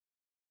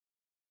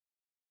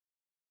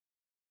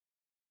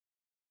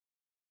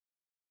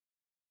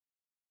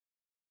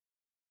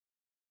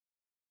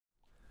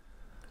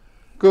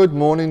Good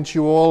morning to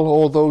you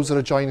all those that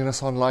are joining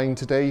us online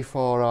today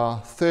for our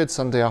third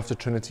Sunday after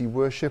Trinity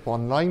worship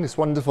online. It's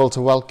wonderful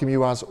to welcome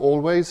you as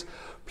always.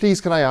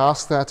 Please can I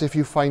ask that if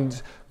you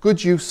find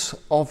good use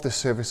of this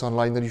service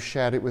online, that you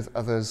share it with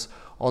others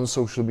on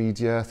social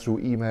media, through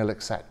email,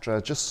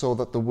 etc., just so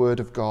that the word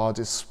of God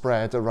is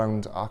spread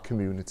around our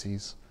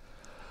communities.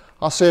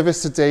 Our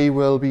service today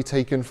will be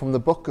taken from the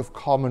Book of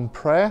Common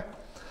Prayer,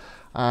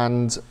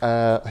 and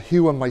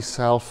Hugh and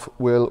myself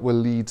will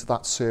lead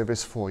that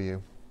service for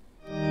you.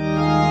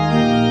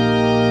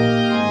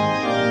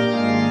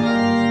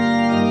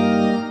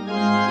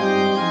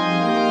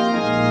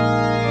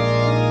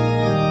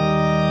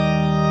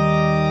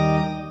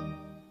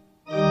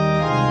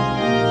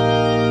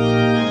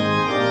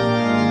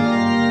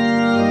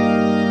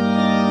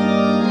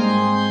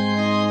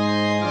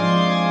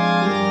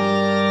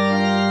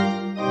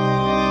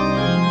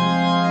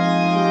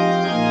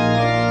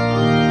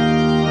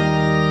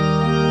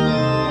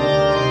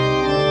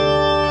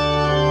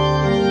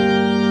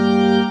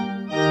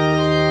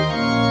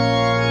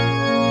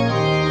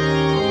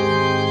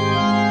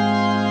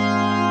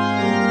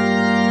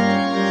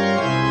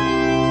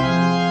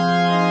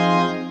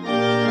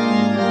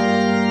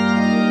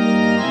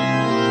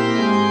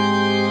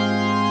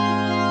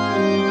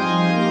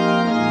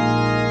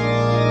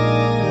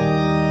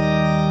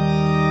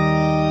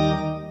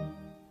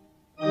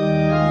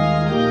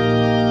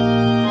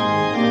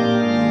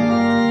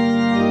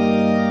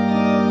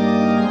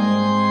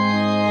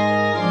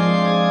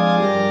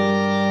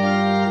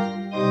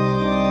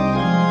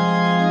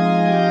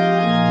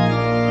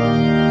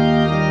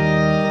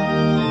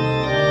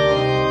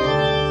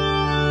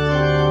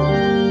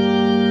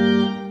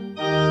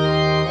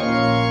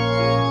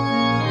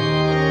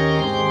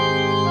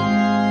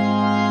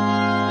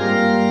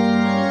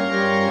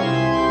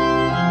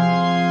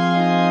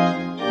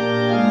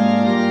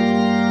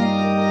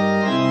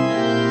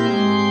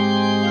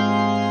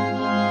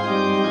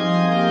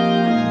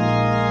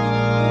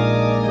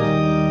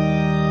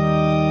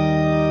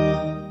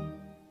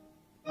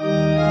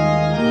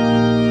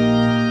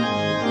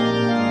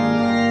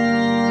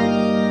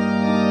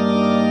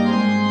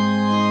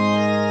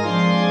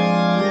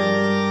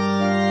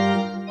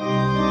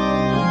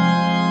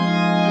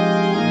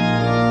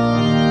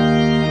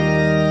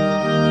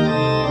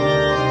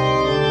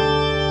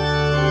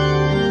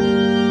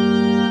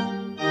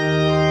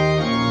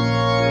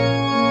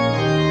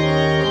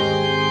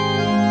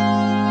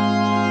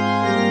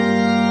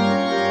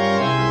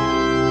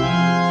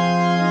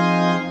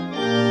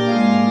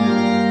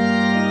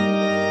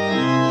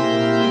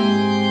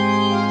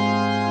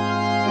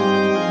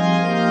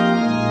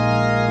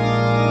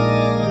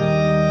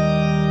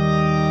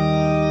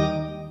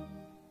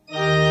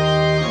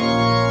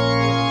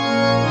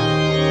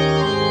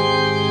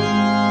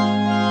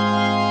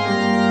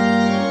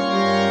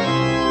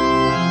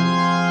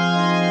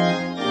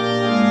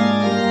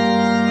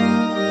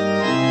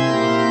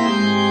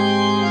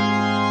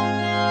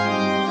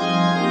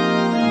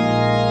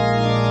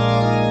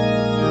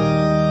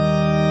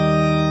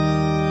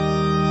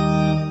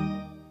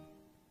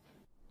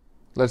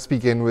 Let's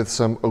begin with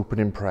some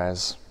opening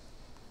prayers.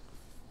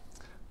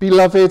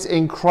 Beloved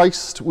in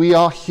Christ, we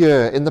are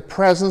here in the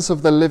presence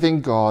of the living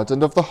God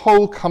and of the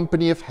whole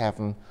company of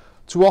heaven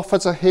to offer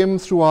to him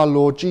through our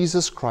Lord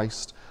Jesus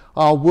Christ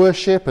our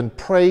worship and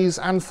praise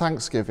and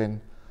thanksgiving,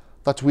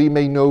 that we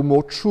may know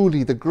more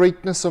truly the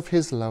greatness of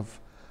his love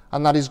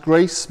and that his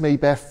grace may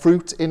bear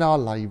fruit in our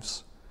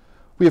lives.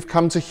 We have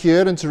come to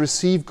hear and to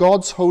receive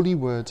God's holy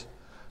word,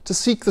 to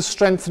seek the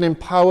strengthening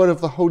power of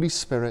the Holy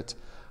Spirit,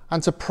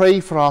 and to pray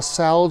for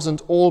ourselves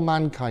and all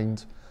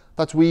mankind,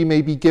 that we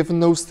may be given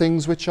those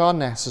things which are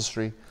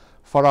necessary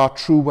for our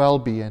true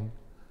well-being.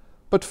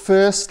 But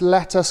first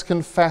let us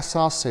confess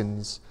our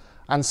sins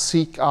and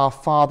seek our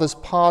Father's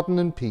pardon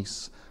and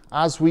peace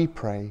as we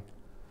pray.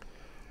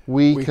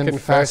 We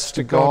confess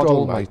to God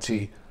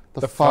Almighty,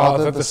 the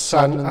Father, the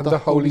Son, and the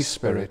Holy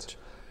Spirit,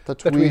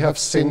 that we have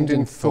sinned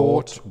in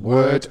thought,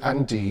 word,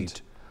 and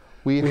deed.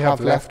 We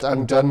have left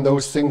undone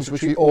those things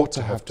which we ought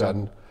to have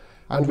done,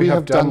 and we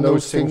have done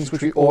those things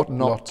which we ought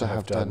not to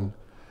have done.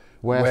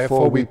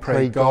 Wherefore we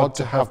pray God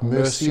to have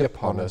mercy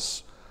upon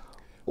us.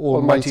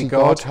 Almighty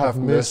God, have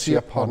mercy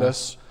upon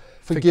us.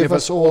 Forgive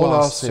us all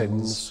our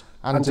sins,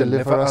 and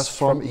deliver us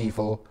from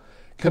evil.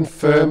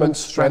 Confirm and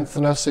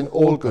strengthen us in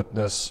all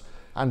goodness,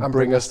 and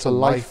bring us to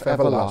life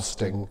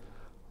everlasting.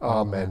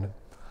 Amen.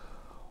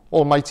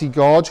 Almighty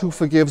God, who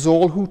forgives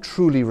all who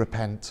truly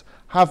repent,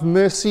 have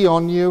mercy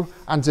on you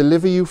and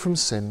deliver you from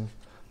sin.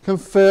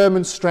 Confirm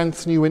and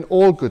strengthen you in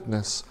all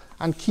goodness,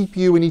 and keep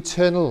you in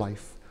eternal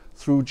life,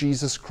 through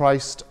Jesus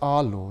Christ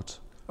our Lord.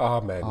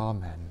 Amen.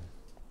 Amen.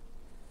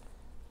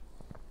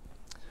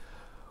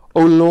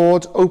 O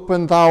Lord,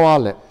 open thou our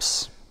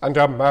lips, and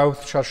our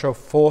mouth shall show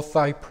forth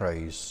thy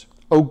praise.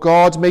 O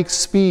God, make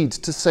speed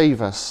to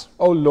save us.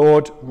 O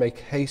Lord, make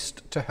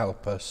haste to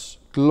help us.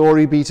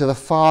 Glory be to the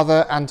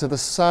Father, and to the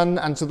Son,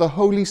 and to the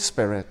Holy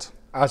Spirit.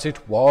 As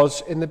it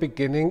was in the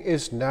beginning,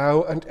 is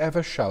now, and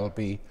ever shall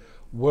be,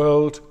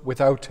 world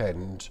without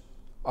end.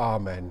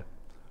 Amen.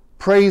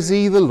 Praise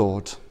ye the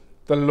Lord.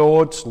 The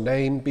Lord's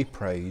name be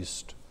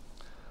praised.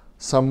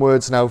 Some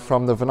words now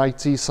from the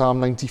TRINITY, Psalm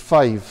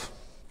 95.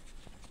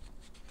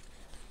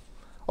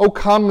 O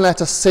come,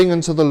 let us sing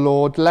unto the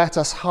Lord. Let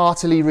us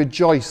heartily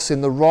rejoice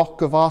in the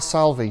rock of our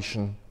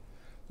salvation.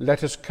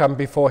 Let us come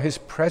before his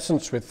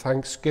presence with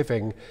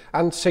thanksgiving,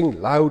 and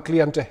sing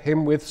loudly unto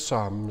him with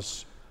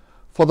psalms.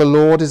 For the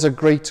Lord is a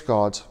great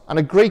God, and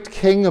a great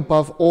King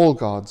above all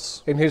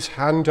gods. In his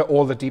hand are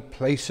all the deep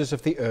places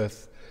of the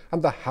earth,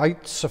 and the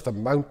heights of the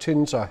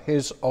mountains are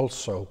his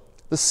also.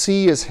 The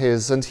sea is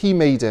his, and he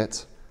made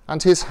it,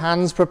 and his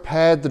hands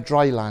prepared the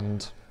dry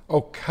land. O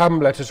come,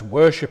 let us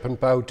worship and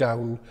bow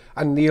down,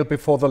 and kneel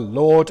before the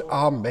Lord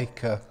our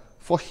Maker.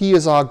 For he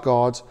is our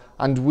God,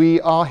 and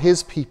we are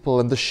his people,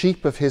 and the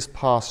sheep of his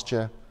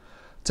pasture.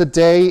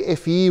 Today,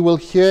 if ye will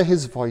hear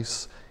his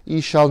voice,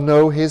 ye shall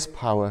know his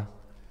power.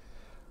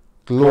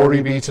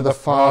 Glory be to the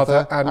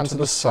Father, and to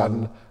the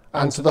Son,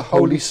 and to the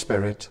Holy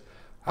Spirit,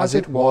 as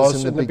it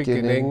was in the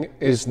beginning,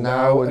 is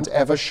now, and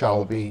ever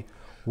shall be,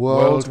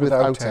 world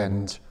without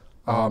end.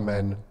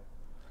 Amen.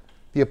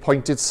 The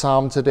appointed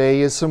psalm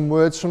today is some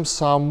words from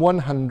Psalm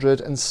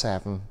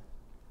 107.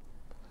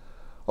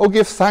 O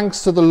give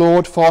thanks to the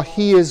Lord, for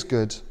he is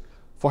good,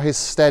 for his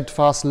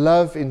steadfast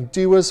love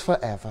endures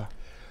forever.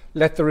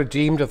 Let the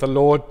redeemed of the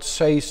Lord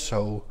say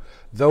so,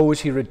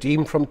 those he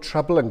redeemed from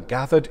trouble and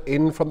gathered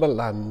in from the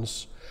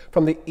lands,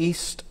 from the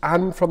east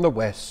and from the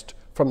west,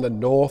 from the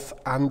north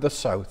and the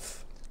south.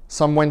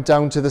 Some went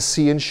down to the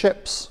sea in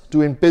ships,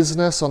 doing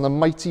business on the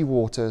mighty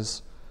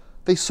waters.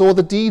 They saw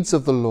the deeds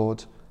of the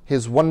Lord,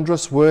 his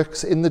wondrous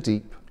works in the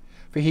deep.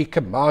 For he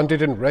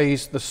commanded and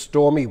raised the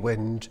stormy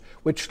wind,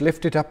 which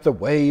lifted up the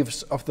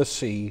waves of the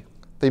sea.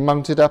 They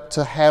mounted up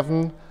to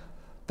heaven,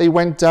 they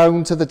went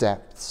down to the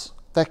depths.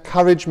 Their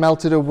courage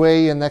melted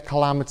away in their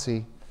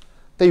calamity.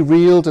 They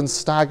reeled and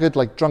staggered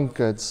like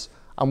drunkards,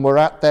 and were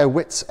at their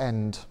wits'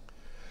 end.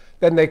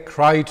 Then they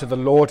cried to the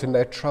Lord in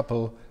their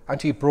trouble,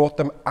 and he brought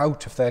them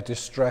out of their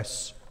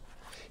distress.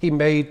 He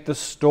made the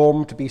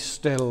storm to be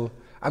still,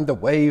 and the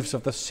waves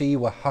of the sea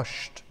were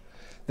hushed.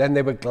 Then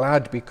they were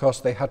glad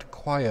because they had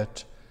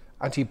quiet,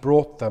 and he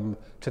brought them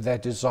to their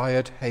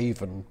desired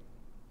haven.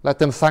 Let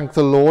them thank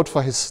the Lord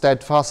for his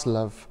steadfast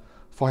love,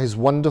 for his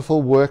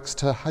wonderful works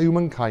to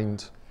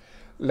humankind.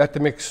 Let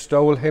them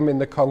extol him in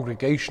the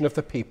congregation of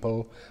the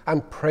people,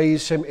 and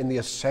praise him in the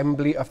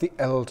assembly of the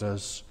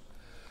elders.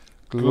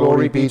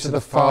 Glory be to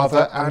the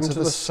Father, and to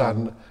the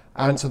Son,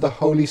 and to the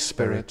Holy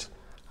Spirit,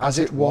 as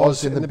it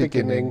was in the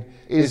beginning,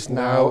 is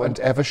now, and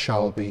ever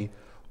shall be,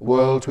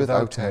 world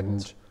without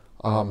end.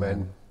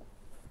 Amen.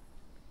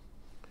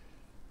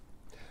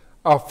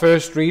 Our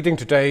first reading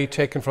today,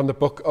 taken from the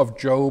book of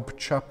Job,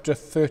 chapter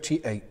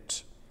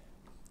 38.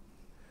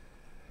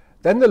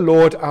 Then the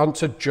Lord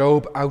answered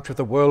Job out of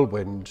the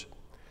whirlwind.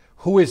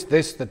 Who is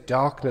this that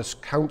darkness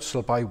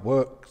counsel by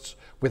works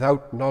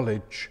without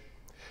knowledge?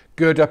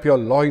 Gird up your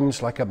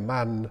loins like a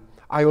man.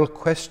 I will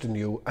question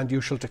you, and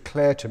you shall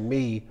declare to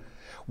me,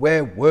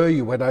 where were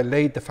you when I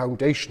laid the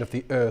foundation of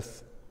the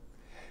earth?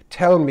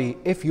 Tell me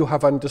if you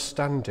have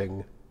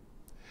understanding.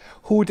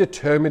 Who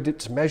determined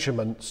its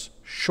measurements?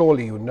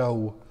 Surely you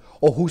know.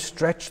 Or who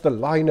stretched the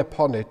line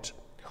upon it?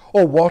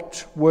 Or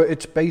what were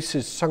its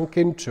bases sunk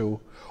into?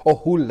 Or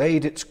who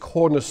laid its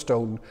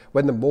cornerstone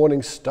when the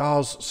morning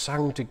stars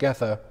sang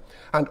together,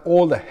 and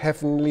all the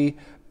heavenly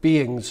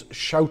beings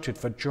shouted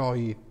for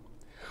joy?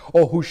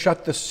 Or who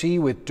shut the sea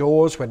with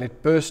doors when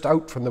it burst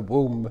out from the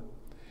womb?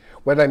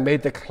 When I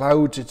made the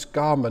clouds its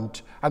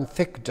garment, and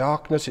thick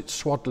darkness its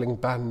swaddling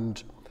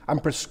band,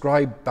 and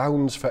prescribed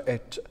bounds for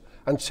it,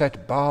 and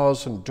set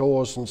bars and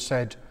doors, and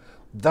said,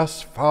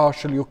 Thus far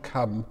shall you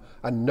come,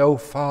 and no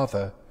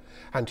farther,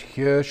 and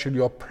here shall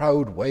your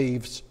proud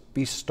waves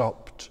be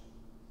stopped.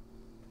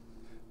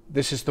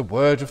 This is the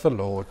word of the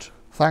Lord.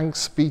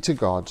 Thanks be to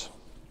God.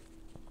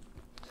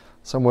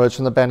 Some words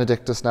from the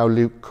Benedictus now,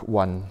 Luke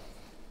 1.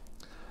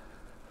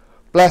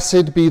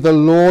 Blessed be the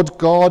Lord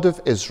God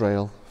of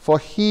Israel, for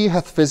he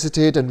hath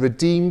visited and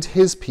redeemed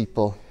his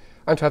people,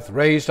 and hath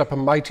raised up a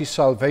mighty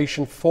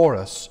salvation for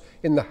us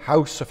in the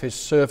house of his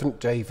servant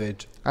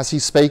David, as he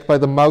spake by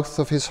the mouth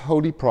of his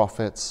holy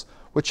prophets,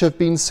 which have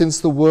been since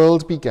the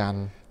world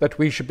began, that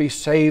we should be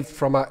saved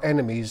from our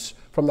enemies,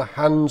 from the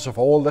hands of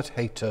all that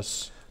hate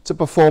us, to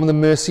perform the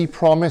mercy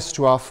promised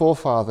to our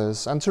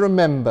forefathers, and to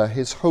remember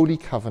his holy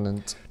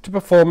covenant, to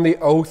perform the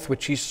oath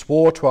which he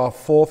swore to our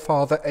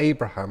forefather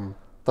Abraham,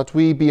 that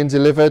we, being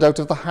delivered out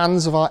of the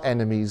hands of our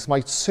enemies,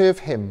 might serve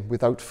him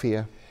without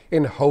fear,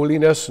 in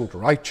holiness and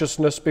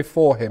righteousness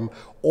before him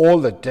all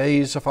the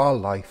days of our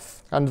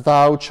life. And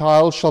thou,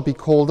 child, shalt be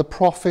called the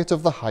prophet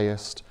of the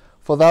highest,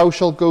 for thou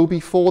shalt go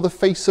before the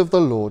face of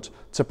the Lord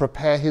to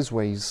prepare his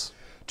ways,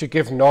 to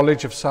give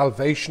knowledge of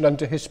salvation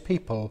unto his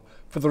people,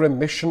 for the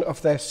remission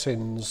of their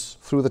sins,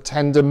 through the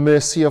tender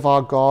mercy of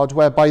our God,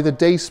 whereby the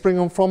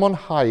dayspring from on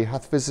high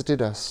hath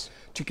visited us,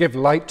 to give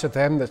light to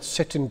them that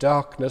sit in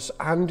darkness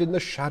and in the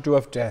shadow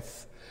of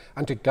death,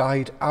 and to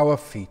guide our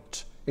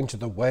feet into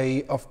the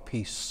way of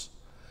peace.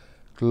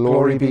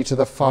 Glory be to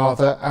the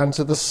Father, and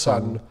to the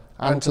Son,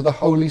 and to the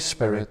Holy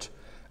Spirit,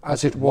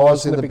 as it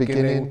was in the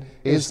beginning,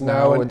 is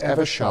now, and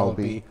ever shall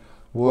be,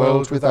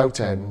 world without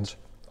end.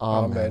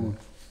 Amen.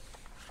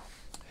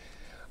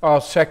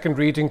 Our second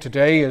reading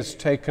today is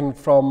taken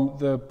from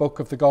the book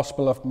of the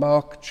Gospel of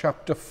Mark,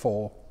 chapter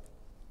 4.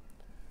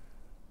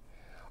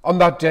 On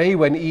that day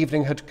when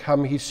evening had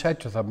come, he said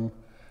to them,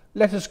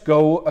 "Let us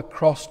go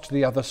across to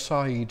the other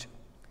side."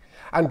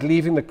 And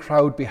leaving the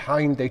crowd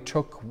behind, they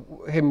took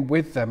him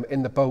with them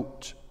in the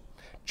boat,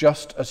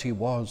 just as he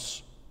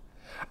was.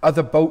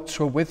 Other boats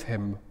were with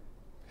him.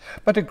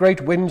 But a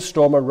great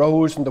windstorm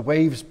arose, and the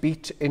waves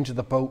beat into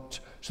the boat,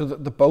 so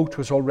that the boat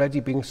was already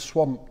being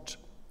swamped.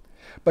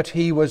 But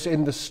he was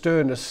in the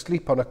stern,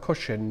 asleep on a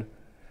cushion.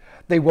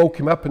 They woke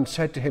him up and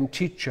said to him,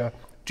 "Teacher,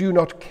 do you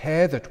not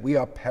care that we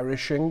are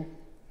perishing?"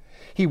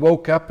 He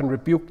woke up and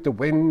rebuked the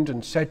wind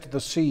and said to the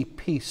sea,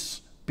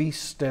 "Peace, be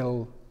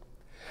still."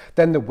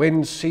 Then the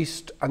wind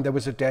ceased, and there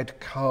was a dead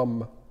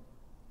calm.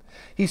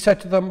 He said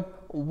to them,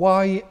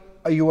 "Why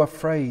are you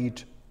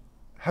afraid?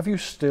 Have you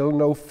still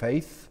no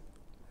faith?"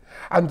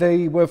 And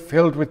they were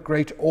filled with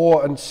great awe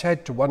and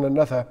said to one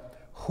another,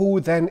 "Who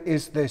then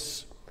is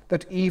this,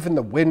 that even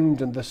the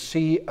wind and the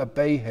sea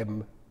obey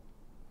him?"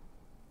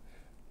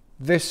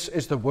 This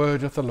is the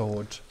word of the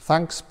Lord.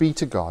 Thanks be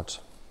to God.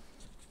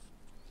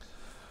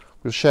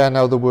 We'll share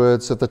now the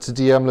words of the Te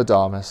Deum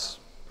Laudamus.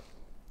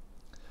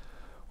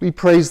 We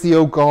praise thee,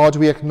 O God,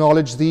 we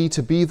acknowledge thee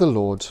to be the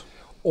Lord.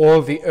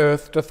 All the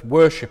earth doth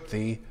worship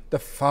thee, the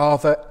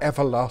Father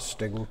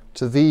everlasting.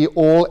 To thee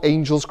all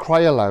angels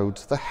cry aloud,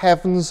 the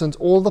heavens and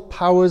all the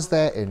powers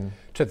therein.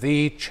 To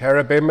thee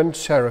cherubim and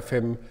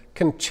seraphim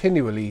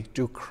continually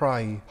do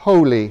cry.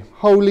 Holy,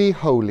 holy,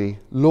 holy,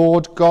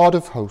 Lord God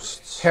of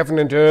hosts. Heaven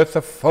and earth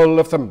are full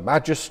of the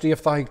majesty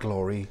of thy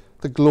glory.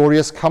 The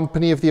glorious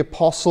company of the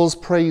apostles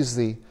praise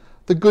thee.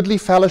 The goodly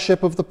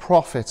fellowship of the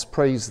prophets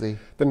praise thee.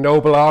 The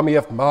noble army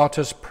of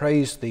martyrs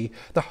praise thee.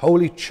 The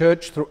holy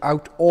church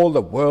throughout all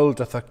the world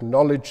doth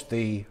acknowledge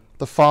thee.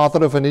 The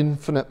Father of an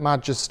infinite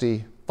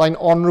majesty, thine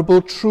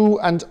honourable, true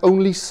and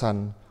only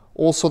Son,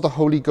 also the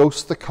Holy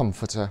Ghost, the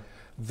Comforter.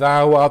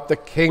 Thou art the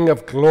King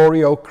of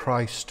glory, O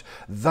Christ.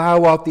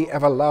 Thou art the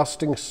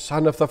everlasting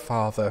Son of the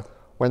Father.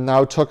 When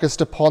thou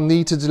tookest upon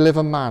thee to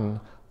deliver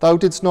man, thou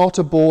didst not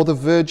abhor the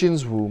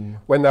Virgin's womb.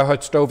 When thou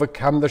hadst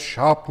overcome the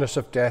sharpness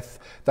of death,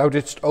 thou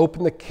didst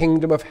open the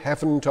kingdom of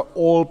heaven to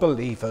all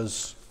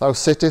believers. Thou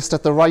sittest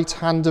at the right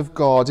hand of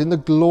God in the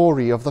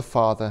glory of the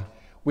Father.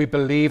 We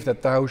believe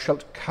that thou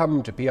shalt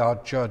come to be our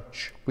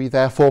judge. We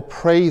therefore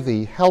pray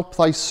thee, help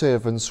thy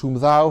servants whom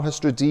thou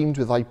hast redeemed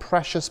with thy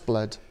precious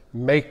blood.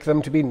 Make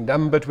them to be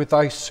numbered with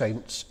thy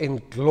saints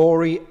in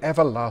glory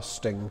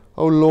everlasting.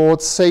 O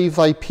Lord, save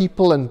thy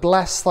people and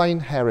bless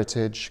thine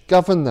heritage.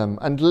 Govern them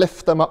and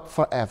lift them up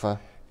forever.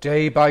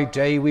 Day by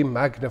day we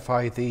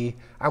magnify thee,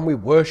 and we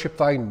worship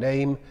thy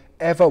name,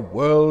 ever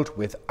world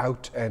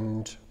without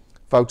end.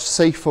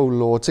 Vouchsafe, O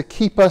Lord, to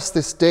keep us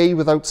this day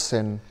without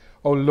sin.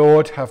 O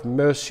Lord, have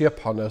mercy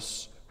upon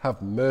us,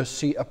 have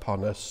mercy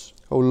upon us.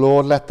 O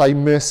Lord, let thy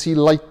mercy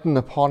lighten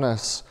upon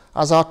us,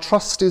 as our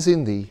trust is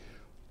in thee.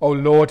 O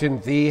Lord,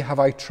 in thee have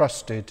I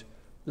trusted.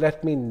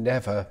 Let me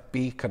never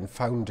be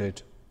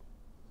confounded.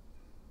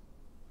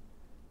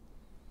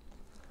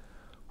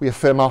 We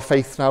affirm our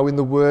faith now in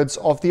the words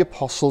of the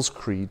Apostles'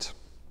 Creed.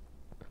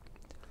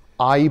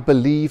 I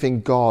believe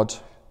in God,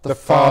 the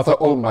Father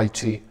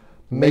Almighty,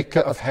 maker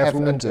of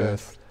heaven and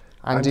earth,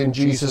 and in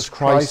Jesus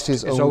Christ,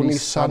 his only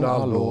Son,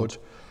 our Lord,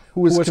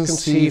 who was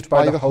conceived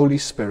by the Holy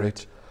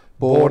Spirit,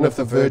 born of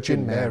the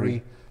Virgin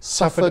Mary,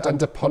 suffered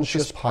under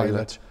Pontius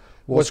Pilate,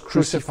 was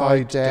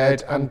crucified,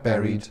 dead, and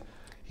buried.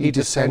 He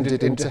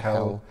descended into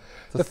hell.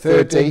 The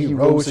third day he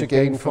rose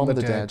again from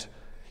the dead.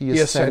 He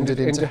ascended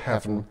into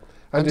heaven,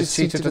 and is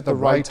seated at the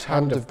right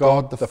hand of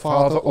God the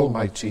Father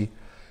Almighty.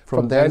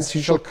 From thence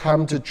he shall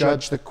come to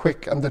judge the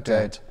quick and the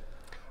dead.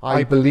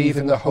 I believe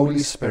in the Holy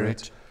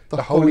Spirit,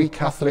 the Holy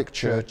Catholic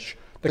Church,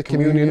 the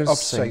communion of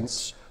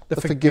saints,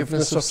 the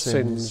forgiveness of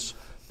sins,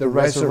 the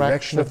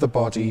resurrection of the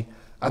body,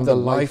 and the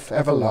life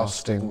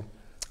everlasting.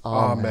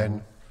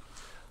 Amen.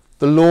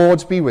 The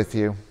Lord be with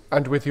you.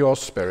 And with your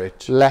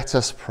spirit. Let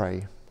us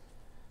pray.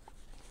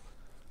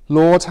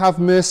 Lord, have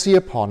mercy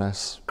upon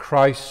us.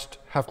 Christ,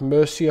 have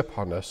mercy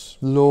upon us.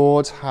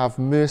 Lord, have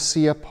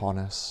mercy upon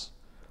us.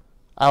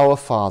 Our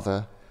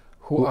Father,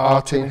 who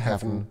art in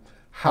heaven,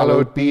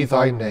 hallowed be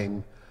thy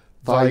name.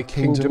 Thy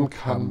kingdom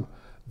come,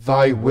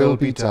 thy will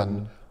be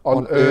done,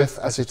 on earth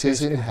as it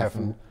is in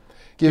heaven.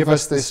 Give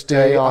us this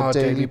day our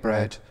daily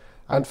bread,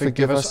 and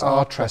forgive us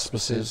our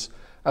trespasses,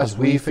 as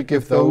we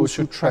forgive those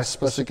who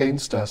trespass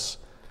against us.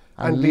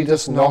 And lead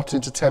us not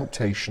into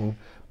temptation,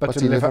 but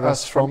deliver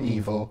us from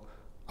evil.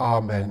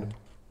 Amen.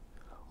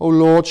 O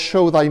Lord,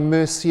 show thy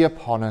mercy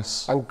upon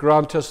us, and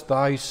grant us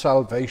thy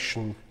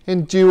salvation.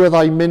 Endue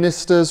thy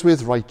ministers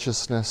with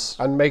righteousness.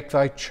 and make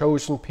thy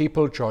chosen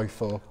people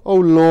joyful, O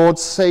Lord,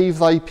 save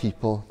thy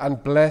people.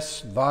 and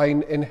bless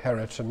thine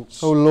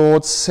inheritance, O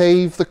Lord,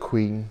 save the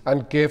Queen.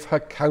 and give her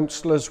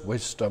counsellors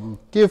wisdom,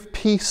 Give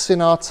peace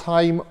in our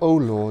time, O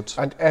Lord.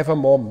 and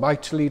evermore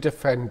mightily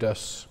defend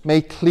us,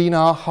 May clean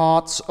our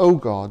hearts, O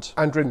God.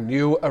 and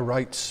renew a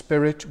right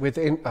spirit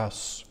within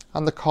us.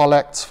 And the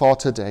collects for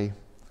today.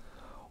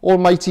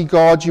 Almighty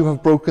God, you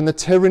have broken the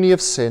tyranny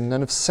of sin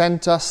and have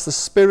sent us the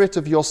Spirit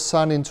of your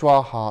Son into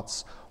our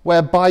hearts,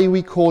 whereby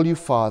we call you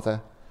Father.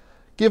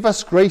 Give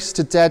us grace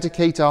to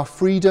dedicate our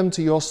freedom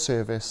to your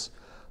service,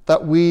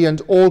 that we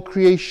and all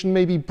creation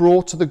may be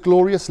brought to the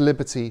glorious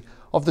liberty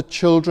of the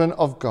children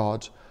of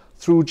God,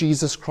 through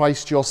Jesus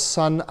Christ, your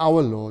Son,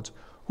 our Lord,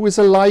 who is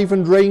alive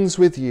and reigns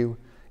with you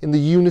in the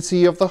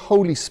unity of the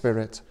Holy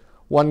Spirit,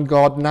 one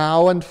God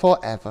now and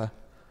forever.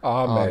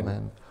 Amen.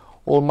 Amen.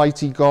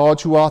 Almighty God,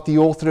 who art the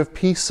author of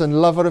peace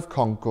and lover of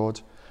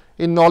concord,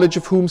 in knowledge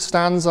of whom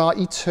stands our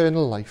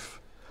eternal life,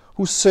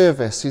 whose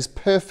service is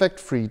perfect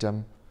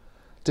freedom,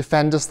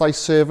 defend us thy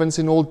servants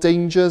in all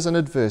dangers and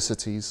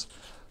adversities,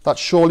 that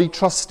surely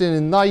trusting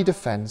in thy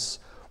defence,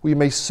 we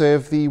may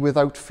serve thee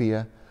without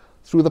fear,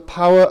 through the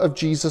power of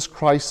Jesus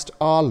Christ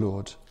our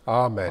Lord.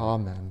 Amen.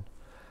 Amen.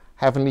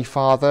 Heavenly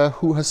Father,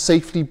 who has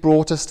safely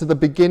brought us to the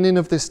beginning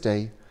of this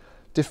day,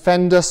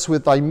 defend us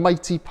with thy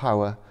mighty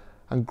power,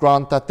 and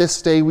grant that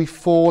this day we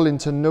fall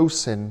into no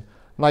sin,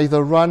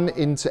 neither run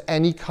into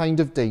any kind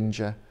of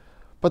danger,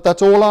 but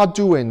that all our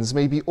doings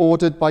may be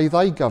ordered by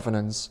thy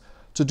governance,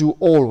 to do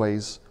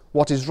always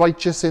what is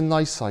righteous in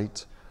thy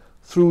sight,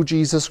 through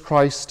Jesus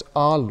Christ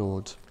our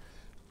Lord.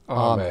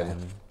 Amen.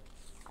 Amen.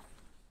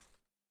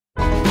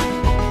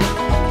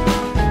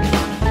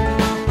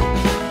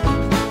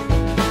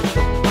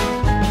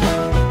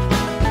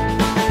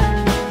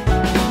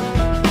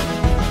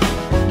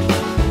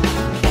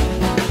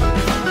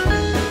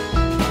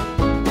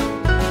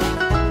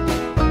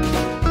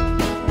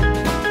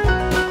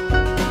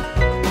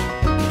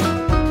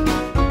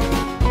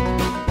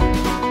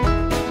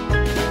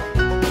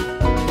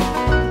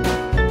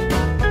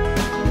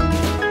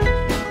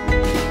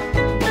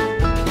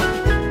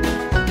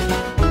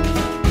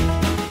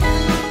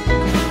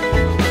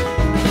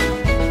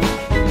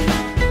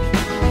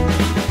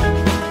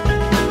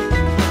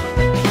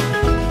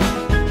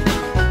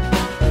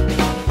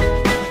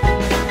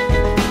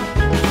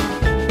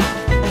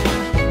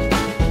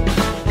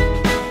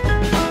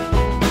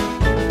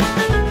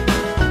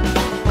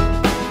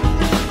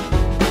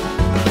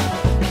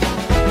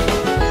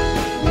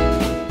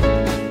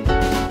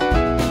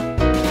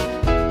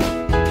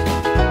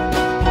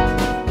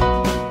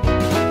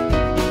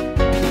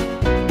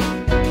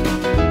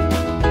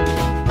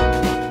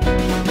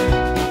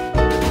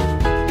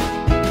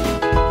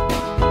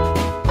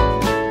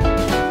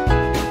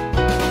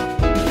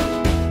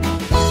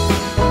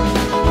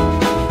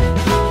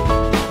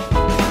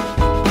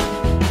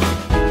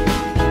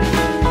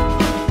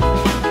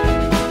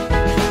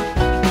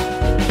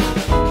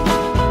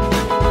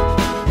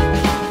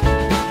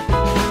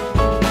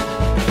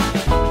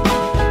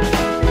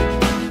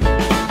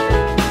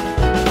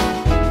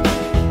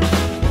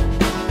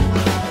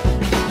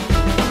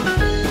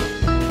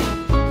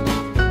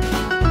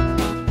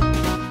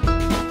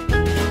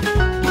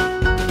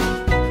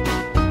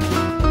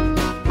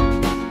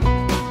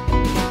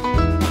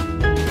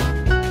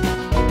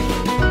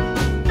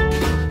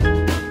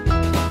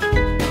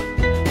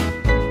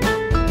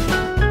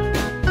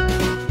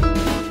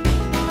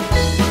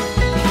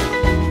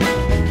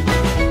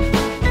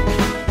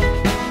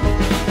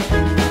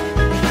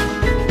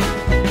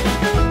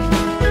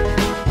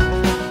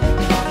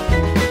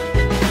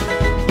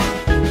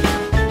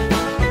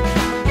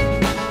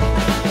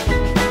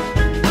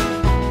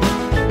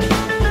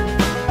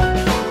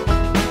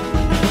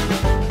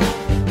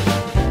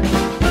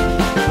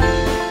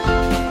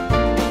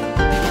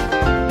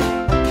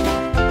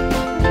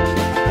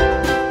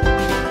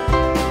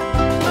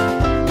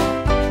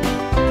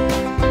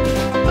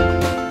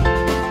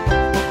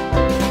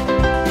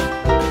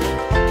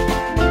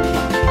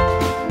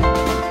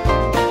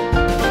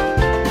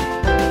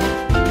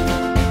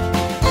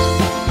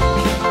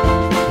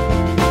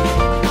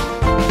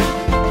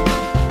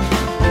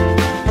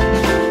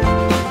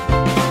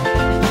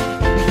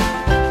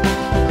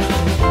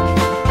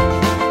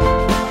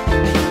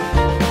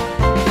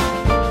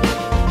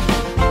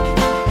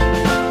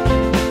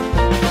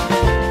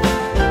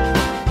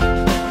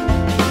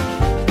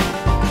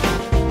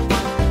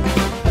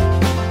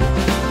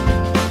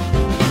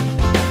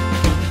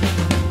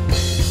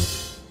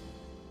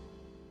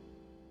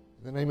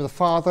 In the name of the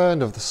Father,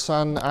 and of the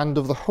Son, and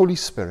of the Holy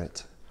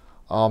Spirit.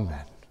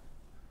 Amen.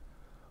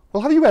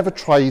 Well, have you ever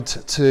tried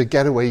to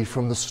get away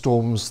from the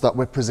storms that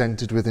we're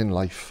presented with in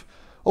life,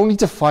 only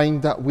to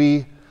find that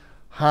we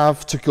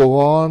have to go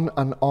on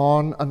and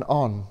on and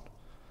on?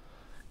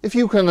 If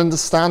you can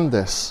understand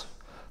this,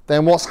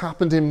 then what's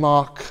happened in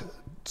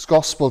Mark's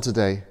Gospel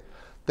today,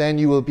 then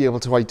you will be able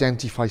to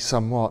identify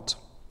somewhat.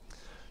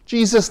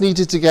 Jesus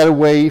needed to get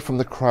away from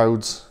the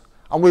crowds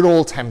And we're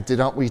all tempted,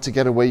 aren't we, to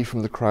get away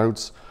from the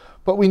crowds.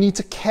 But we need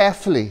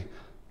to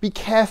be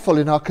careful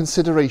in our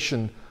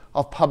consideration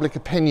of public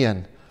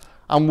opinion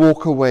and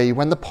walk away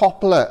when the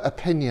popular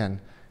opinion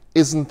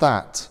isn't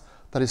that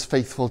is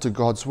faithful to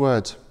God's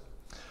word.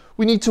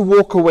 We need to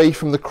walk away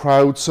from the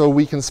crowd so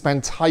we can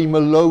spend time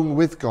alone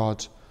with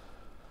God.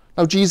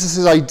 Now,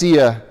 Jesus'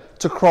 idea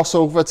to cross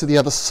over to the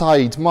other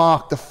side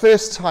marked the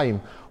first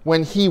time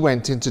when he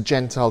went into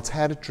Gentile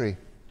territory.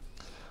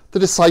 The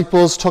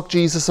disciples took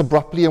Jesus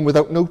abruptly and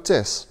without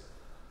notice.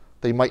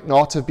 They might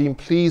not have been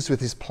pleased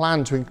with his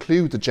plan to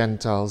include the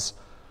Gentiles.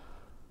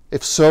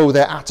 If so,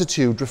 their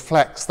attitude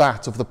reflects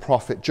that of the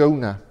prophet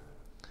Jonah.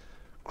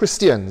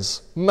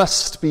 Christians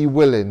must be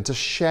willing to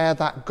share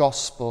that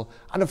gospel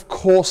and, of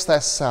course,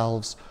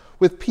 themselves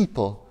with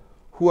people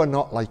who are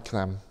not like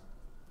them.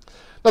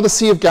 Now, the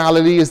Sea of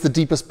Galilee is the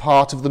deepest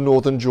part of the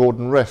northern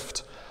Jordan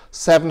Rift,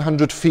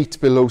 700 feet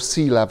below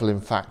sea level,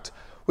 in fact,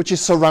 which is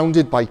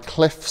surrounded by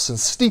cliffs and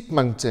steep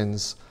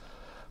mountains.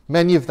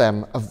 Many of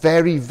them are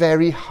very,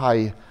 very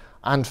high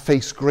and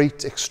face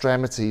great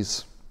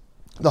extremities.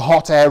 The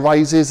hot air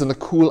rises and the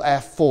cool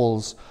air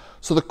falls,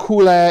 so the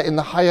cool air in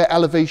the higher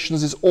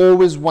elevations is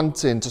always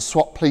wanting to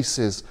swap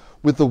places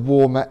with the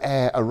warmer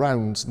air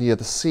around near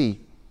the sea.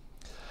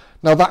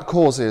 Now that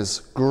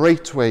causes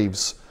great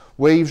waves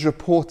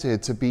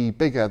reported to be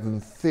bigger than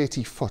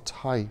 30 foot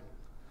high.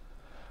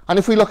 And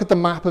if we look at the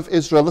map of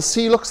Israel, the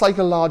sea looks like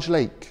a large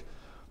lake,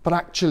 but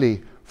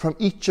actually from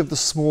each of the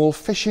small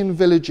fishing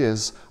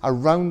villages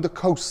around the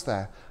coast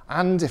there,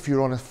 and if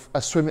you're on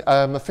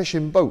a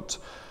fishing boat,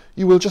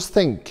 you will just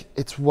think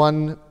it's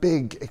one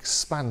big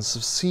expanse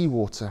of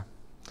seawater.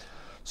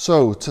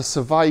 So to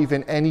survive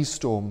in any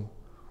storm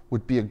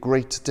would be a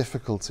great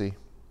difficulty.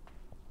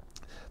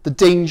 The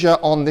danger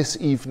on this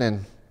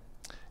evening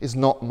is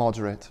not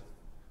moderate,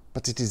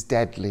 but it is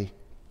deadly.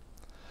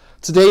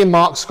 Today in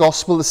Mark's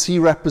Gospel, the sea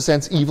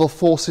represents evil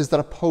forces that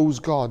oppose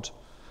God.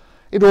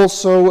 It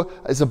also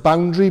is a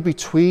boundary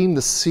between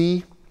the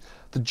sea,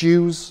 the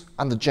Jews,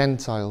 and the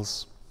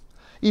Gentiles.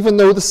 Even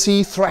though the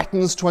sea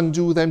threatens to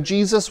undo them,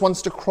 Jesus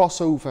wants to cross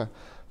over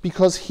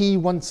because he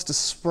wants to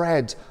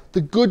spread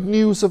the good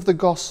news of the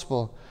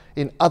gospel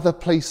in other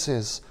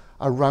places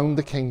around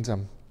the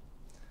kingdom.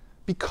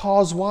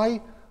 Because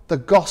why? The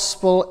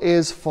gospel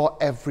is for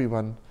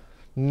everyone,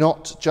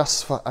 not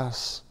just for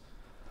us.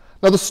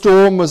 Now, the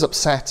storm was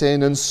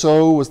upsetting, and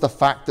so was the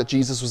fact that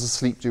Jesus was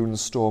asleep during the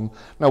storm.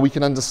 Now, we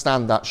can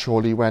understand that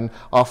surely when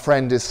our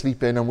friend is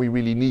sleeping and we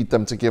really need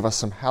them to give us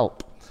some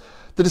help.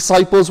 The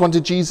disciples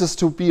wanted Jesus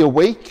to be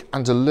awake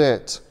and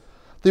alert.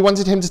 They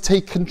wanted him to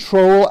take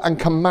control and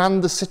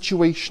command the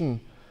situation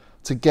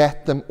to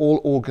get them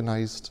all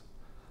organized.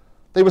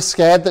 They were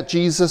scared that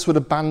Jesus would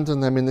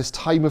abandon them in this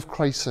time of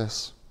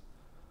crisis.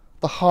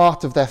 The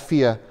heart of their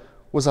fear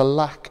was a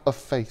lack of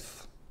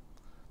faith.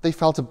 They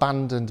felt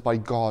abandoned by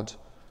God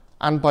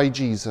and by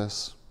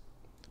Jesus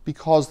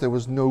because there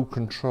was no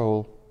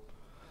control.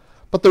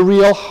 But the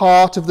real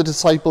heart of the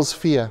disciples'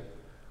 fear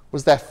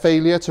was their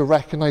failure to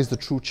recognize the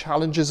true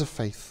challenges of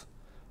faith.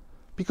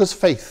 Because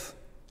faith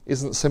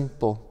isn't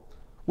simple.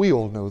 We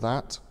all know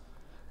that.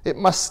 It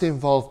must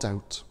involve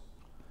doubt.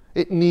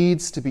 It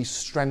needs to be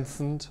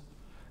strengthened.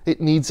 It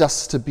needs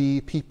us to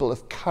be people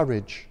of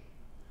courage.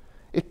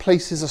 It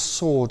places a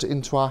sword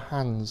into our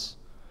hands.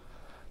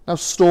 Now,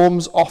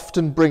 storms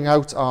often bring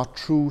out our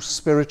true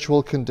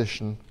spiritual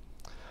condition.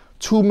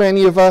 Too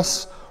many of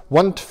us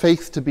want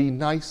faith to be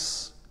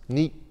nice,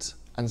 neat,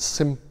 and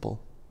simple.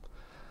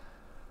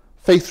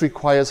 Faith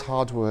requires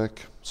hard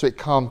work, so it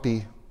can't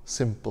be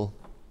simple.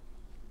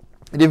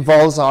 It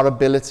involves our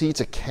ability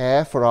to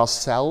care for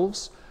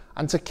ourselves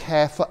and to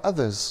care for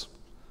others.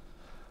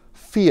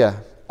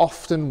 Fear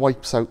often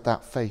wipes out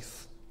that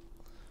faith.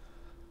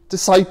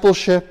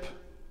 Discipleship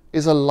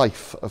is a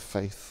life of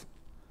faith,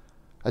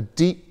 a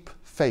deep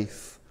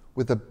faith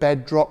with a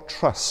bedrock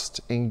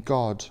trust in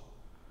God,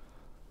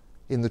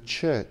 in the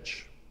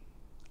church,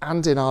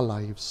 and in our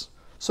lives.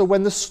 So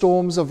when the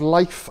storms of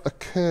life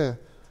occur,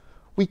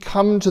 we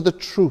come to the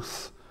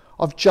truth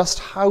of just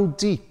how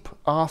deep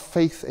our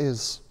faith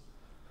is.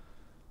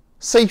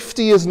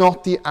 Safety is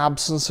not the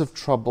absence of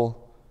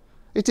trouble.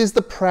 It is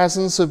the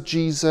presence of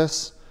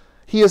Jesus.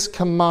 He has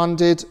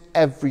commanded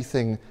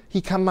everything.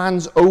 He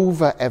commands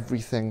over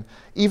everything,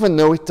 even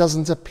though it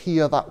doesn't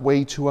appear that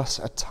way to us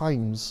at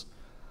times.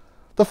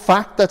 The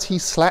fact that he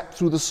slept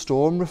through the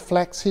storm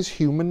reflects his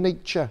human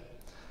nature.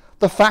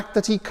 The fact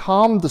that he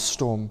calmed the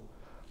storm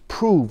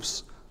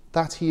proves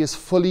that he is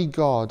fully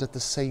God at the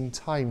same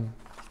time.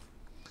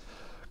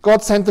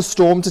 God sent the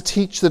storm to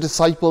teach the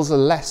disciples a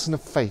lesson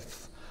of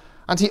faith,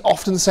 and he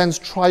often sends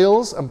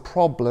trials and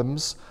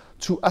problems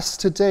to us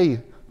today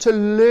to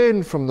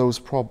learn from those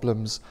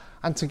problems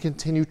and to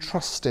continue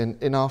trusting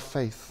in our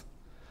faith.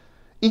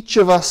 Each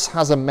of us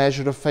has a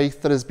measure of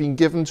faith that has been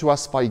given to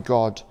us by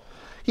God.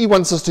 He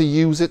wants us to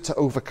use it to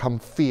overcome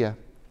fear,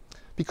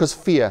 because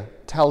fear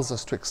tells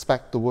us to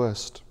expect the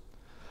worst.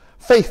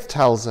 Faith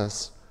tells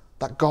us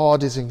that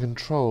God is in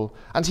control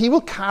and he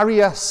will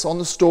carry us on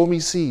the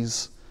stormy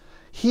seas.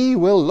 He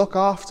will look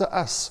after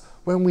us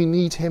when we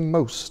need him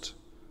most.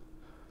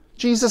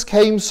 Jesus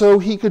came so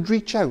he could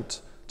reach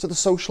out to the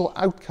social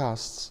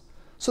outcasts,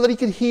 so that he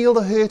could heal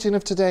the hurting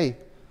of today,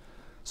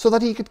 so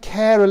that he could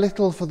care a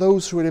little for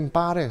those who are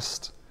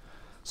embarrassed,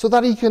 so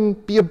that he can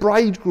be a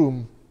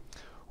bridegroom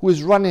who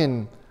is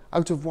running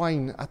out of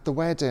wine at the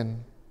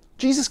wedding.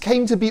 Jesus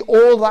came to be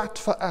all that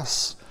for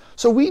us.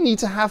 So we need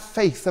to have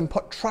faith and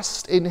put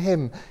trust in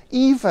him,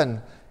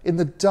 even in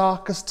the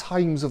darkest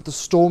times of the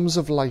storms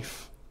of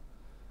life.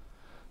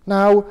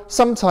 Now,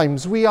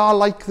 sometimes we are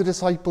like the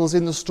disciples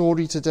in the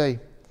story today.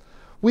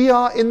 We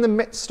are in the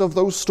midst of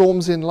those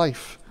storms in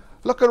life.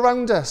 Look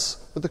around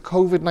us with the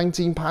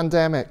COVID-19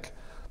 pandemic.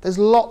 There's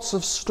lots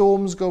of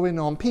storms going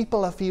on.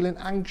 People are feeling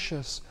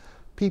anxious.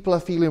 People are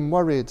feeling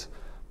worried.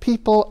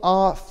 People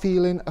are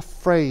feeling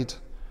afraid.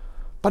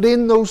 But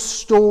in those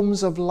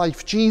storms of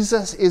life,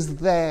 Jesus is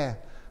there.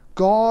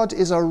 God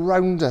is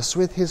around us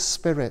with his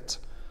Spirit.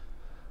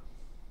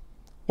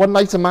 One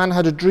night a man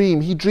had a dream.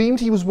 He dreamed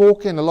he was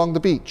walking along the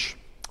beach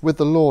with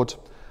the Lord.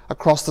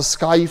 Across the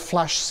sky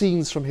flashed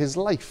scenes from his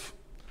life.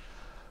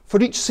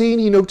 For each scene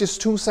he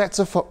noticed 2 sets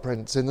of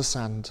footprints in the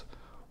sand,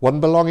 one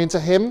belonging to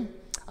him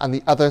and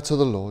the other to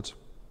the Lord.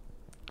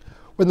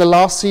 When the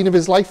last scene of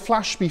his life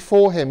flashed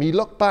before him, he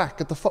looked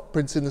back at the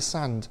footprints in the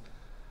sand.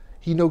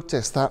 He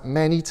noticed that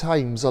many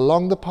times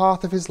along the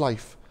path of his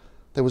life,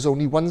 there was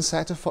only 1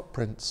 set of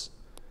footprints.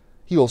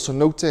 He also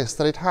noticed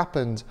that it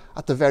happened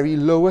at the very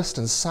lowest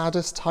and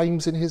saddest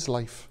times in his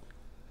life.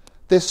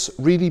 This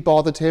really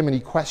bothered him, and he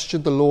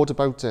questioned the Lord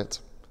about it.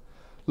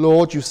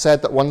 Lord, you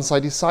said that once I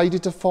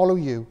decided to follow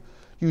you,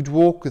 you'd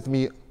walk with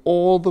me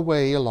all the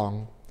way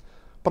along.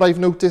 But I've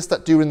noticed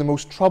that during the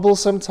most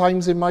troublesome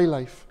times in my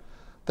life,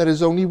 there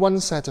is only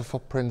 1 set of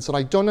footprints, and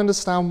I don't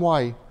understand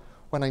why,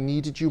 when I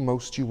needed you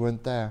most, you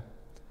weren't there.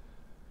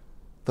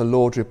 The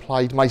Lord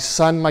replied, my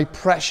son, my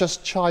precious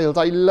child,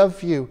 I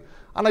love you,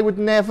 and I would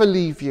never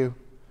leave you.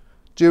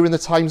 During the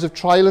times of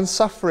trial and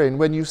suffering,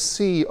 when you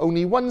see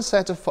only 1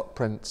 set of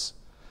footprints,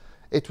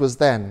 it was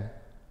then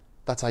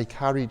that I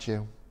carried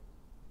you.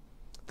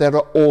 There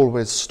are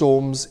always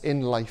storms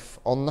in life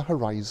on the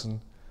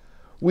horizon.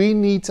 We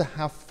need to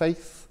have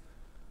faith,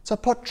 to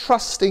put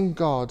trust in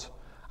God,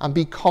 and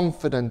be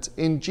confident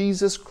in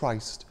Jesus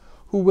Christ,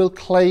 who will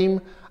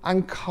claim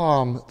and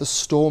calm the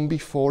storm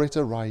before it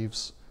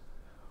arrives.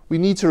 We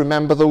need to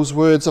remember those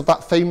words of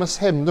that famous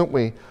hymn, don't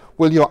we?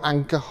 Will your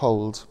anchor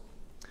hold?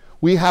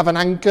 We have an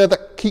anchor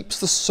that keeps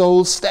the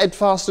soul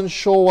steadfast and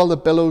sure while the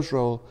billows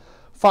roll,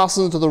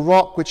 fastened to the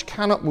rock which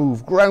cannot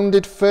move,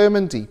 grounded firm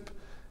and deep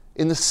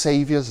in the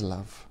Saviour's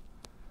love.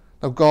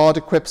 Now God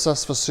equips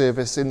us for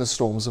service in the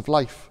storms of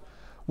life.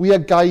 We are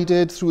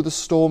guided through the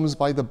storms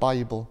by the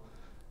Bible.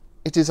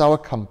 It is our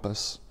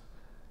compass.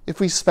 If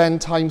we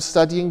spend time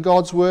studying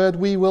God's word,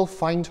 we will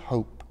find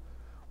hope.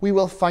 We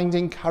will find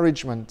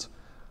encouragement.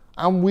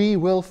 And we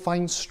will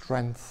find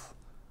strength.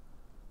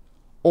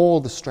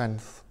 All the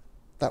strength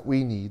that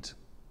we need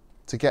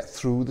to get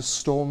through the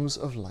storms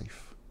of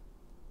life.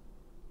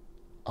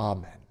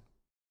 Amen.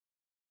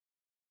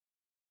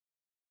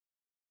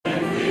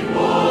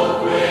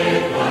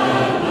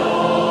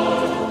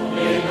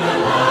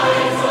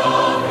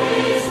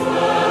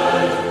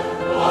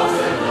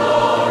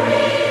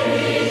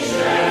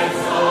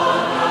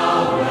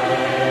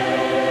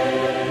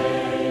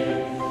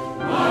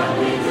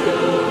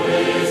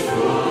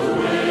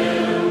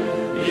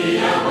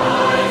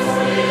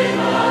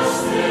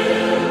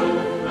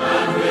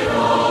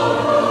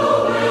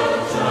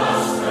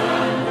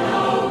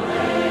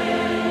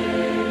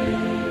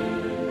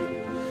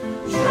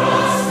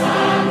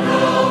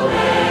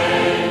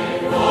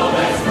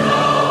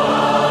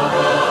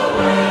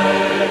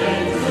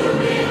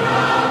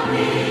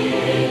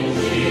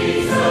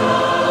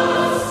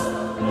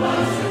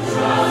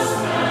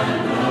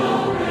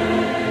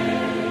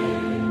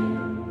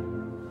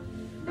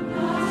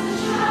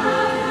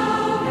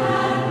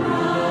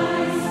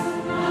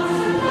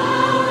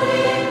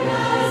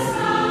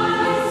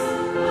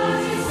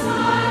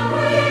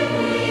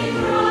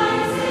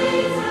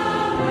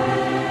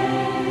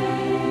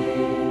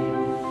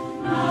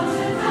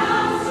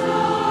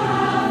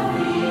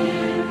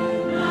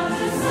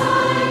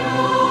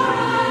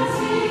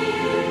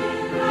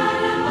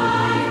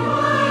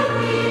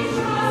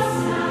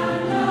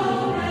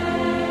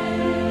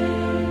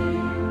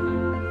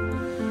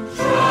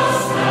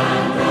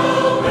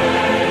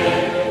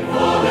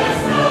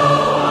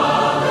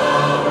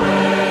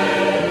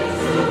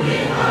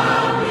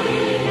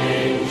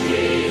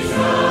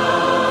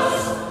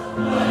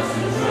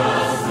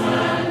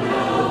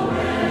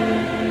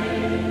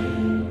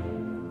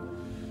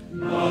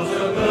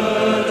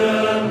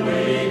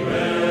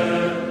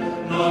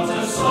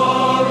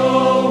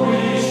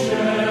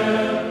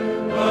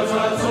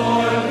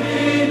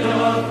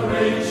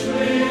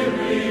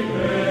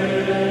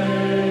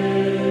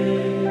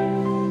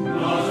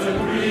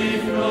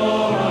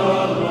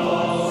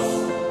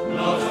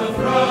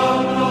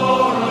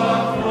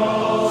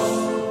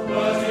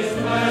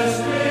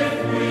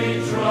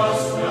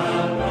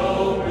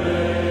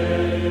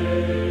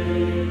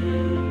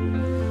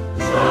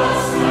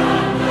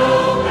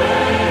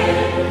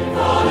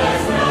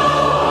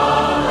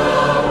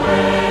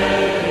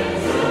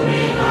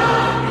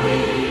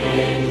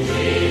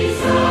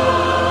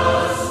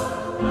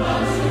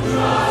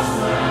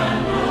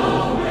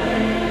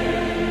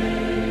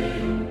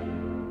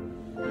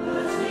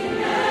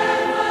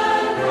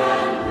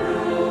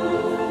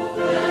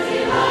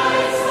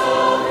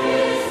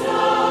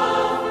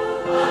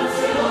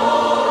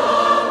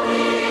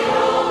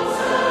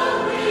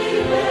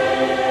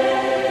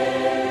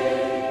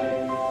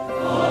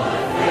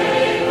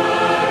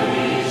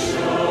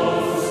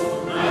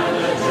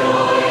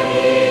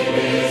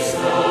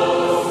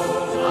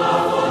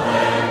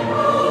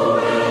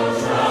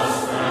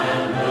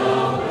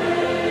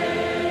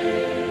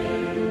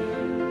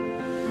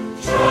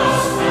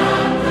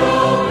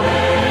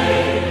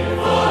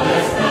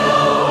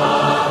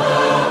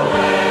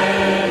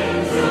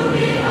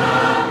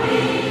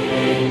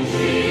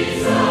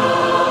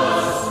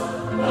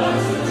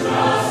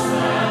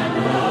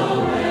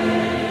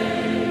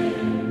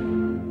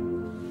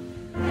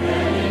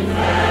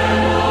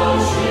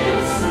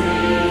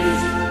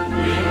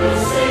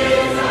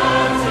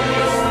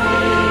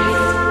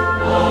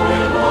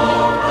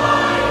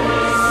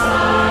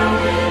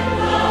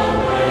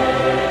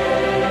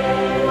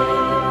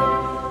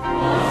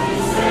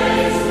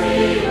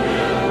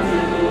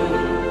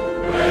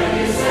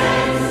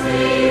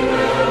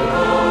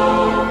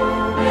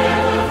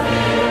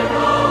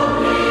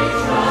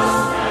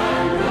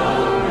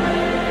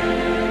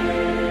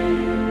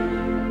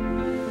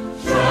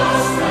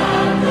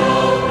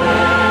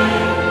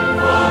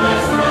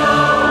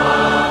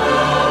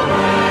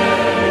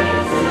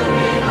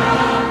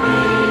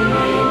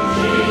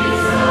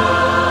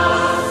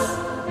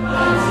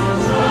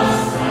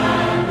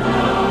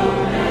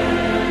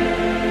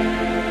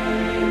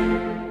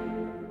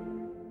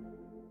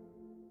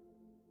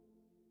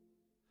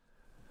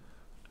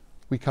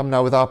 come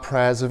now with our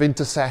prayers of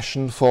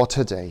intercession for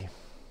today.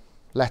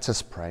 Let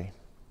us pray.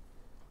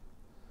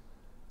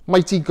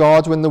 Mighty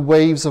God, when the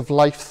waves of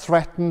life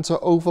threaten to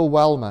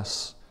overwhelm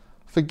us,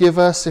 forgive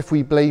us if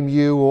we blame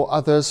you or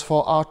others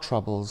for our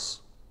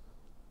troubles.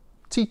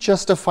 Teach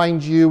us to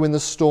find you in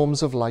the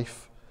storms of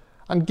life,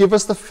 and give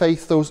us the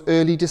faith those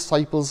early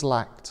disciples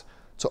lacked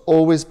to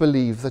always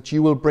believe that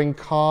you will bring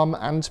calm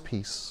and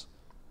peace.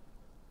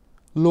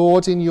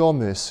 Lord, in your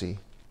mercy,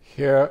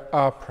 hear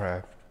our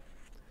prayer.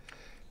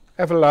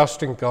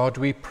 Everlasting God,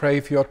 we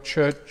pray for your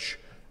church,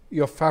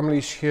 your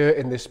families here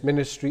in this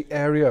ministry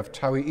area of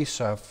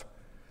Llangyfelach.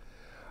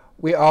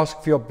 We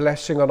ask for your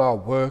blessing on our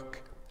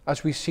work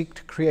as we seek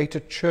to create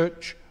a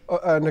church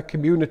and a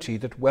community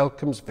that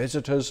welcomes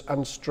visitors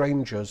and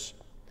strangers,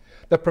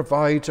 that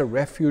provides a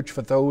refuge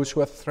for those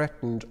who are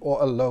threatened or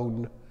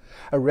alone,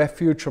 a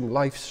refuge from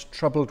life's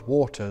troubled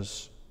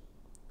waters.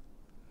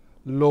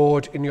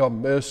 Lord, in your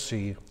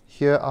mercy,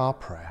 hear our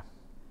prayer.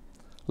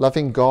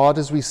 Loving God,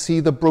 as we see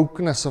the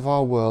brokenness of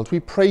our world, we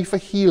pray for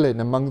healing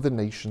among the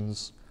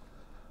nations,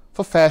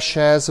 for fair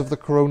shares of the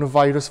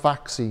coronavirus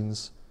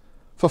vaccines,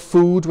 for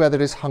food where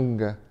there is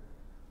hunger,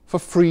 for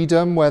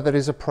freedom where there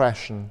is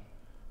oppression,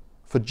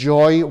 for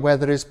joy where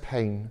there is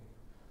pain,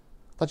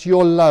 that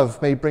your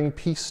love may bring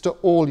peace to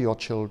all your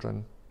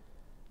children.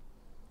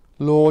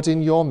 Lord,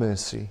 in your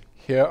mercy,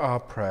 hear our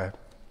prayer.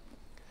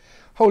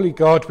 Holy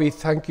God, we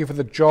thank you for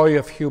the joy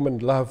of human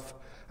love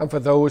and for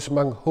those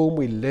among whom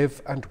we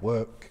live and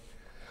work.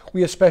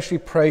 We especially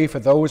pray for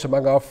those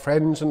among our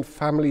friends and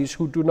families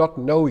who do not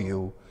know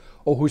you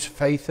or whose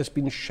faith has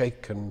been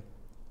shaken.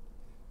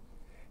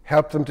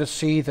 Help them to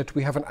see that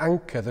we have an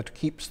anchor that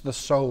keeps the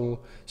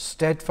soul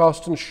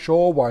steadfast and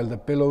sure while the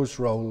billows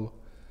roll,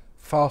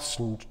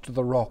 fastened to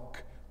the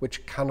rock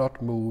which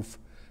cannot move,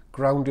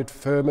 grounded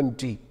firm and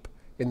deep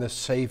in the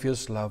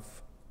Saviour's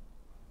love.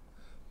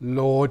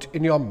 Lord,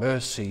 in your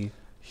mercy,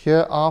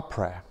 hear our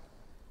prayer.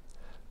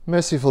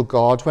 Merciful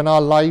God, when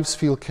our lives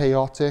feel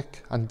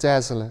chaotic and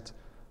desolate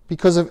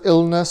because of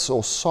illness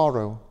or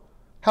sorrow,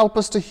 help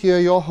us to hear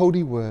your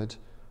holy word,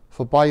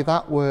 for by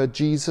that word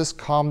Jesus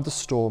calmed the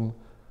storm,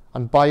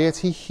 and by it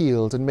he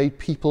healed and made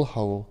people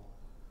whole.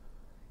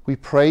 We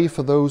pray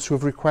for those who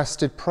have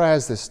requested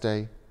prayers this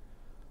day.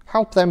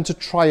 Help them to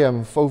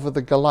triumph over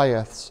the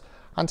Goliaths,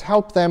 and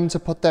help them to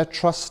put their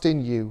trust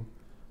in you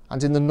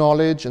and in the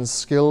knowledge and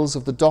skills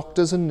of the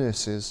doctors and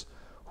nurses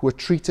who are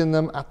treating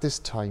them at this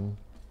time.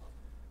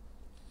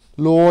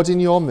 Lord, in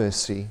your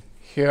mercy,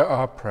 hear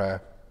our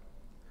prayer.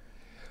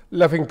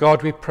 Loving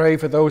God, we pray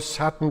for those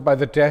saddened by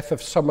the death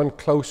of someone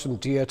close and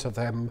dear to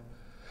them,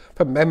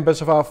 for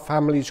members of our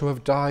families who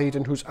have died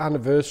and whose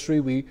anniversary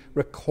we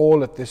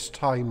recall at this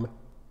time.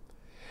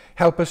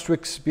 Help us to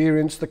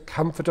experience the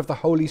comfort of the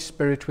Holy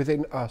Spirit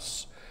within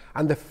us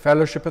and the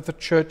fellowship of the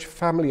church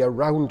family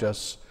around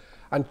us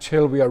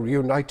until we are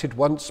reunited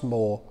once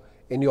more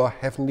in your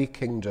heavenly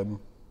kingdom.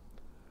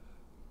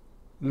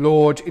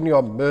 Lord, in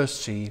your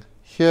mercy,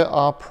 hear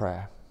our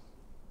prayer.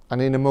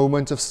 And in a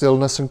moment of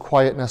stillness and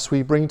quietness,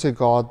 we bring to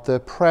God the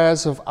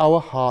prayers of our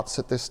hearts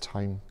at this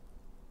time.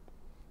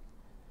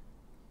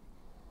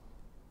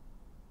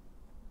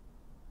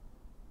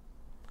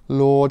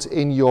 Lord,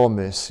 in your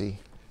mercy,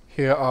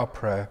 hear our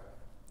prayer.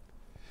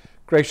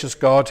 Gracious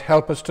God,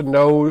 help us to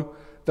know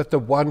that the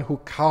one who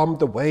calmed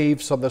the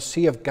waves on the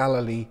Sea of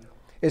Galilee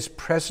is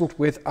present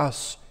with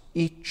us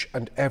each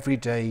and every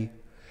day,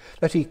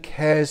 that he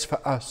cares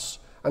for us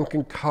and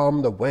can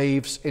calm the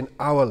waves in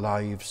our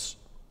lives.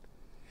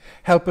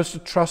 Help us to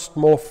trust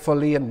more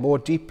fully and more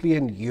deeply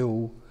in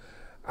you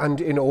and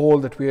in all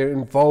that we are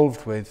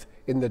involved with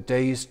in the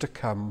days to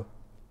come.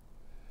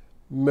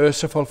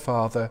 Merciful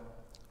Father,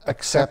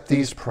 accept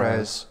these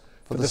prayers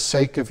for the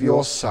sake of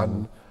your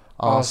Son,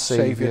 our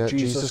Saviour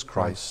Jesus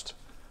Christ.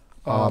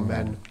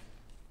 Amen.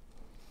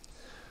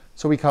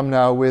 So we come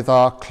now with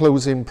our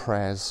closing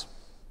prayers.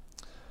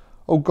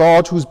 O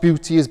God, whose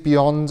beauty is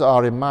beyond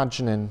our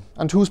imagining,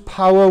 and whose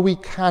power we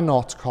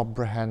cannot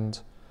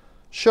comprehend,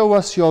 show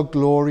us your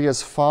glory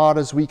as far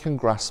as we can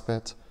grasp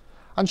it,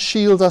 and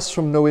shield us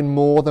from knowing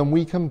more than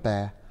we can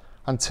bear,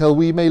 until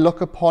we may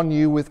look upon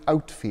you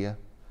without fear.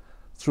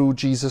 Through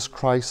Jesus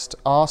Christ,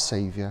 our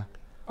Saviour.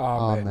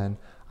 Amen. Amen.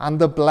 And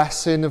the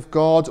blessing of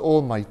God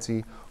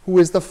Almighty, who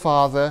is the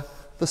Father,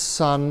 the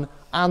Son,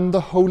 and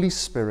the Holy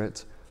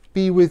Spirit,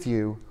 be with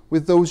you,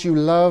 with those you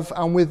love,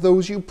 and with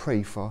those you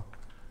pray for,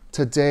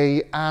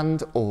 today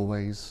and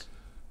always.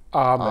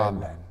 Amen.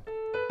 Amen.